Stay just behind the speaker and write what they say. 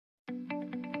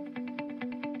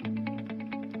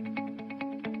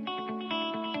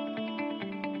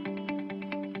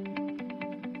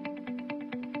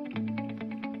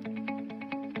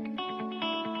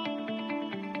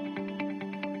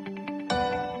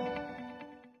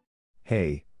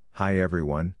Hi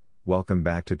everyone, welcome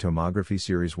back to Tomography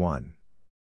Series 1.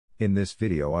 In this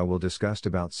video I will discuss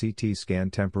about CT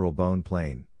scan temporal bone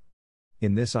plane.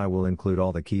 In this I will include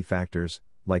all the key factors,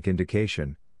 like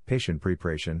indication, patient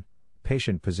preparation,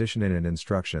 patient position and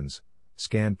instructions,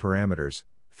 scan parameters,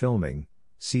 filming,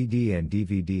 CD and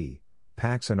DVD,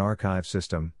 PACS and archive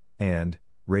system, and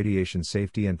radiation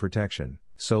safety and protection.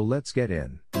 So let's get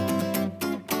in.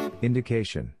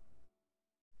 Indication: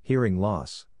 hearing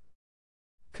loss,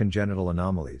 congenital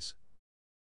anomalies,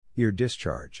 ear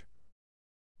discharge,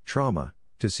 trauma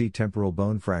to see temporal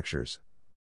bone fractures,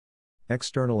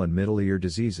 external and middle ear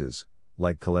diseases,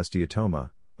 like cholesteatoma,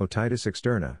 otitis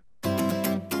externa.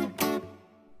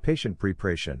 Patient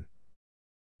preparation: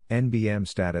 NBM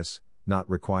status, not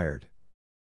required.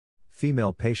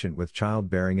 Female patient with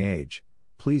childbearing age,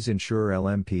 please ensure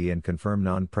LMP and confirm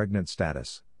non-pregnant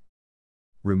status.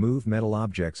 Remove metal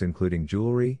objects including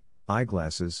jewelry,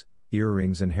 eyeglasses,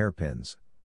 earrings and hairpins.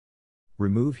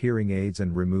 Remove hearing aids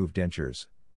and remove dentures.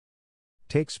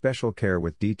 Take special care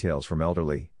with details from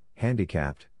elderly,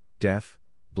 handicapped, deaf,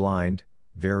 blind,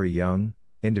 very young,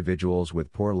 individuals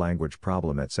with poor language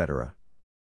problem, etc.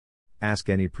 Ask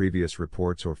any previous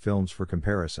reports or films for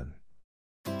comparison.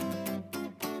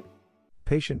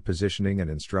 Patient positioning and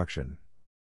instruction.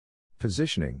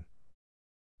 Positioning: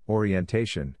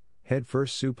 orientation, head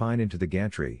first supine into the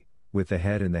gantry, with the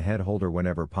head in the head holder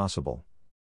whenever possible.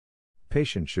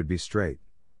 Patient should be straight.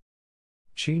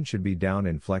 Chin should be down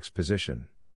in flex position.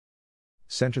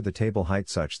 Center the table height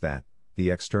such that the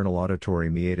external auditory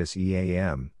meatus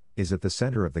EAM is at the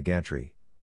center of the gantry.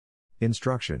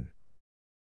 Instruction: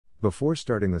 before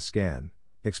starting the scan,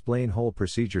 explain whole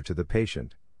procedure to the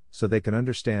patient, so they can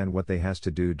understand what they has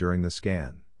to do during the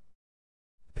scan.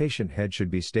 Patient head should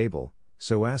be stable,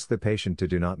 so ask the patient to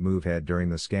do not move head during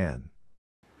the scan.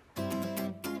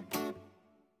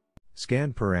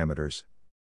 Scan parameters: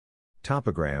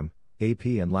 topogram, AP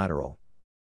and lateral.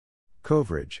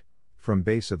 Coverage, from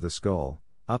base of the skull,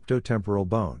 up to temporal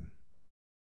bone.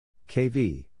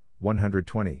 KV,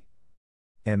 120.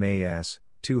 MAS,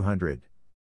 200.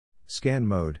 Scan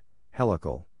mode,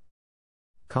 helical.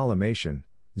 Collimation,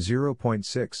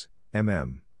 0.6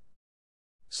 mm.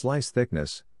 Slice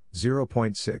thickness,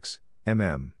 0.6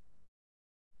 mm.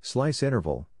 Slice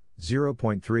interval,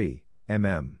 0.3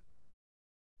 mm.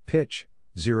 Pitch,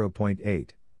 0.8.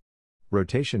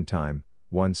 Rotation time,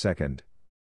 1 second.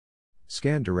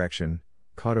 Scan direction,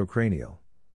 caudocranial.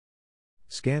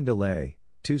 Scan delay,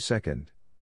 2 second.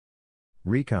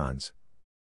 Recons: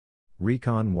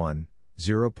 Recon 1,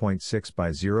 0.6 by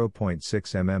 0.6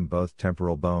 mm both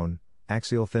temporal bone,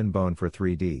 axial thin bone for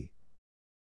 3D.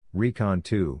 Recon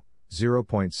 2,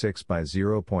 0.6 by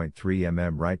 0.3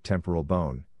 mm right temporal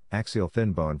bone, axial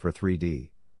thin bone for 3D.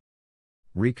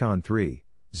 Recon 3,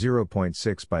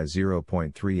 0.6 by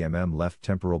 0.3 mm left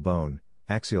temporal bone,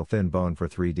 axial thin bone for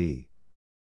 3D.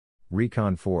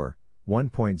 Recon 4,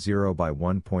 1.0 by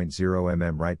 1.0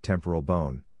 mm right temporal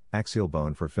bone, axial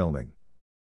bone for filming.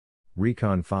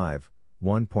 Recon 5,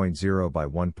 1.0 by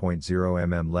 1.0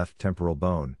 mm left temporal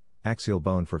bone, axial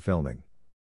bone for filming.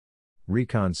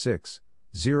 Recon 6,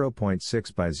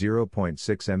 0.6 by 0.6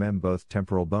 mm both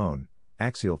temporal bone,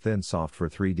 axial thin soft for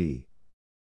 3D.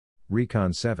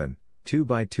 Recon 7, 2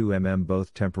 by 2 mm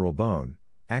both temporal bone,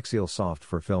 axial soft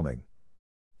for filming.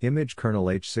 Image kernel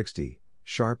H60,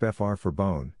 sharp FR for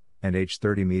bone, and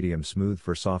H30 medium smooth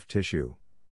for soft tissue.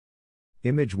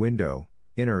 Image window,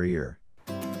 inner ear.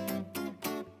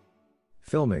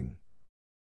 Filming.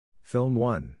 Film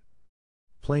 1.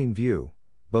 Plain view,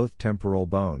 both temporal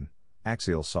bone,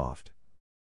 axial soft.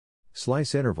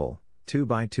 Slice interval, 2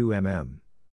 by 2 mm.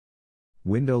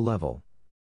 Window level.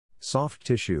 Soft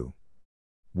tissue.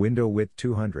 Window width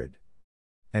 200.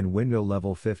 And window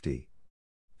level 50.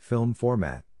 Film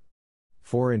format: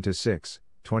 4:6,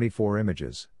 24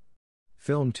 images.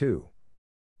 Film 2.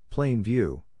 Plain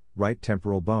view, right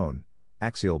temporal bone,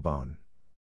 axial bone.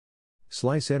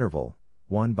 Slice interval,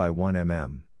 1 by 1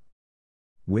 mm.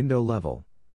 Window level.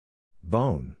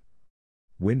 Bone.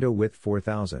 Window width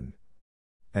 4000.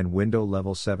 And window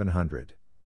level 700.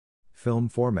 Film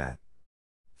format: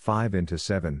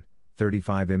 5:7,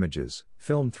 35 images.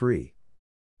 Film 3.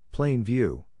 Plain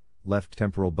view, left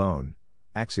temporal bone,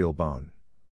 axial bone.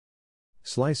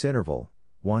 Slice interval,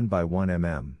 1 by 1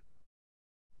 mm.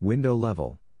 Window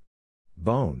level.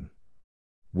 Bone.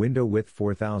 Window width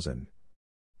 4000.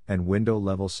 And window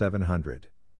level 700.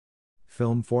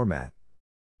 Film format: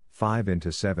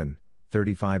 5:7,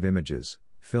 35 images.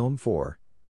 Film 4.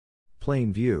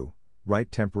 Plain view,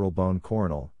 right temporal bone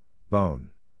coronal, bone.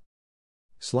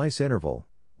 Slice interval,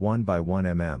 1 by 1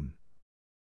 mm.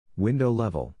 Window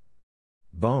level.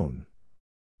 Bone.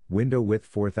 Window width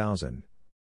 4000.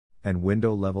 And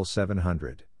window level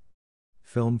 700.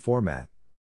 Film format.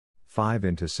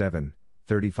 5:7,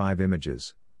 35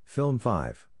 images, film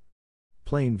 5.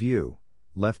 Plain view,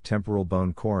 left temporal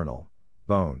bone coronal,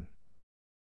 bone.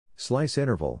 Slice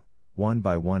interval, 1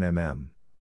 by 1 mm.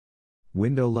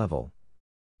 Window level.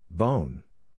 Bone.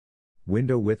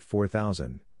 Window width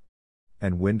 4000.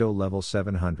 And window level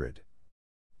 700.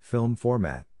 Film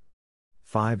format.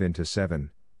 5:7,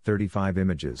 35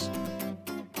 images.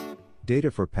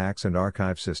 Data for PACS and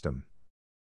archive system.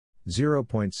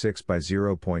 0.6 by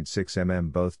 0.6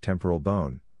 mm both temporal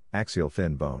bone, axial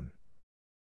thin bone.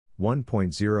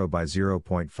 1.0 by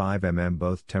 0.5 mm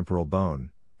both temporal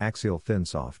bone, axial thin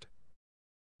soft.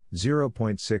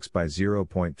 0.6 by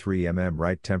 0.3 mm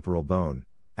right temporal bone,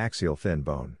 axial thin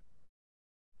bone.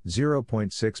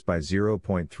 0.6 by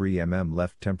 0.3 mm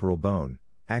left temporal bone,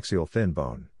 axial thin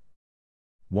bone.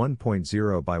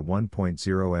 1.0 by 1.0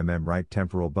 mm right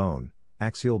temporal bone,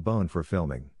 axial bone for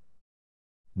filming.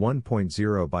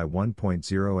 1.0 by 1.0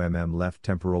 mm left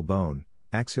temporal bone,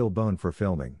 axial bone for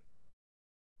filming.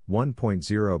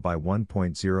 1.0 by 1.0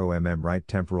 mm right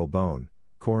temporal bone,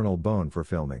 coronal bone for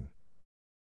filming.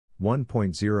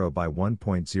 1.0 by 1.0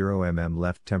 mm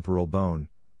left temporal bone,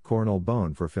 coronal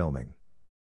bone for filming.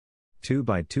 2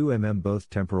 by 2 mm both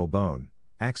temporal bone,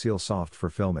 axial soft for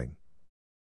filming.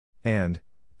 And,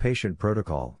 patient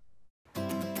protocol.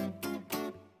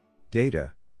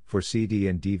 Data, for CD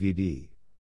and DVD.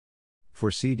 For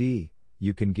CD,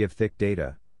 you can give thick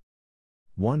data.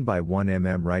 1 by 1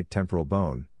 mm right temporal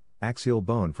bone, axial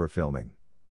bone for filming.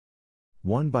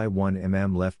 1 by 1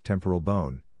 mm left temporal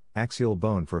bone, axial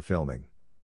bone for filming.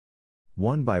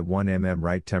 1 by 1 mm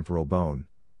right temporal bone,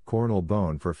 coronal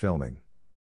bone for filming.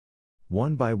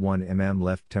 1 by 1 mm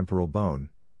left temporal bone,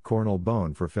 coronal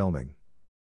bone for filming.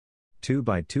 2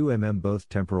 by 2 mm both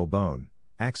temporal bone,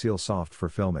 axial soft for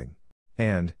filming.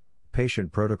 And,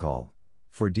 patient protocol.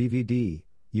 For DVD,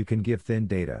 you can give thin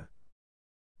data.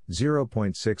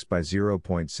 0.6 by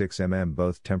 0.6 mm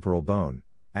both temporal bone,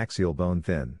 axial bone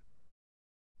thin.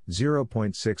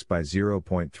 0.6 by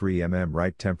 0.3 mm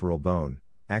right temporal bone,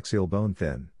 axial bone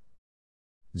thin.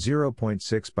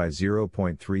 0.6 by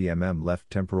 0.3 mm left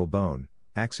temporal bone,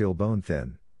 axial bone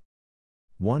thin.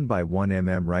 1 by 1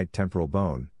 mm right temporal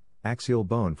bone, axial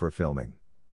bone for filming.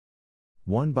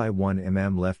 1 by 1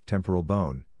 mm left temporal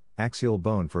bone, axial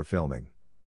bone for filming.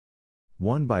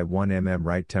 1 by 1 mm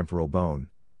right temporal bone,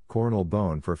 coronal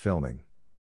bone for filming.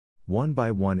 1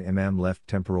 by 1 mm left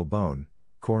temporal bone,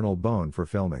 coronal bone for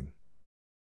filming.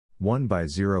 1 by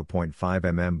 0.5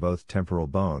 mm both temporal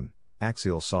bone,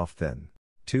 axial soft thin.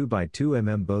 2 by 2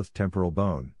 mm both temporal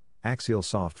bone, axial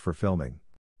soft for filming.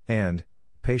 And,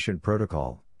 patient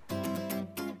protocol.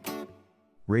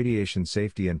 Radiation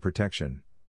safety and protection.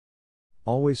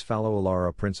 Always follow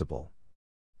ALARA principle.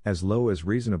 As low as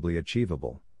reasonably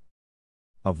achievable.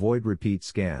 Avoid repeat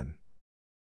scan.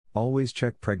 Always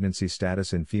check pregnancy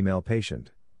status in female patient.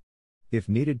 If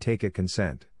needed, take a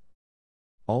consent.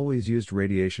 Always used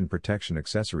radiation protection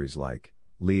accessories like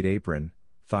lead apron,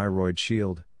 thyroid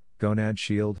shield, gonad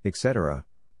shield, etc.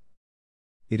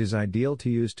 It is ideal to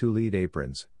use 2 lead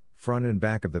aprons, front and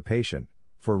back of the patient,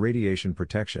 for radiation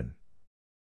protection.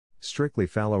 Strictly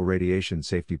follow radiation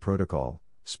safety protocol,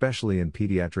 especially in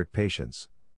pediatric patients.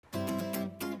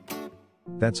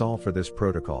 That's all for this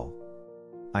protocol.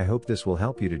 I hope this will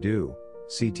help you to do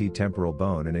CT temporal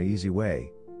bone in an easy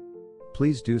way.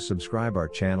 Please do subscribe our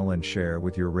channel and share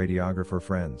with your radiographer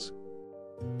friends.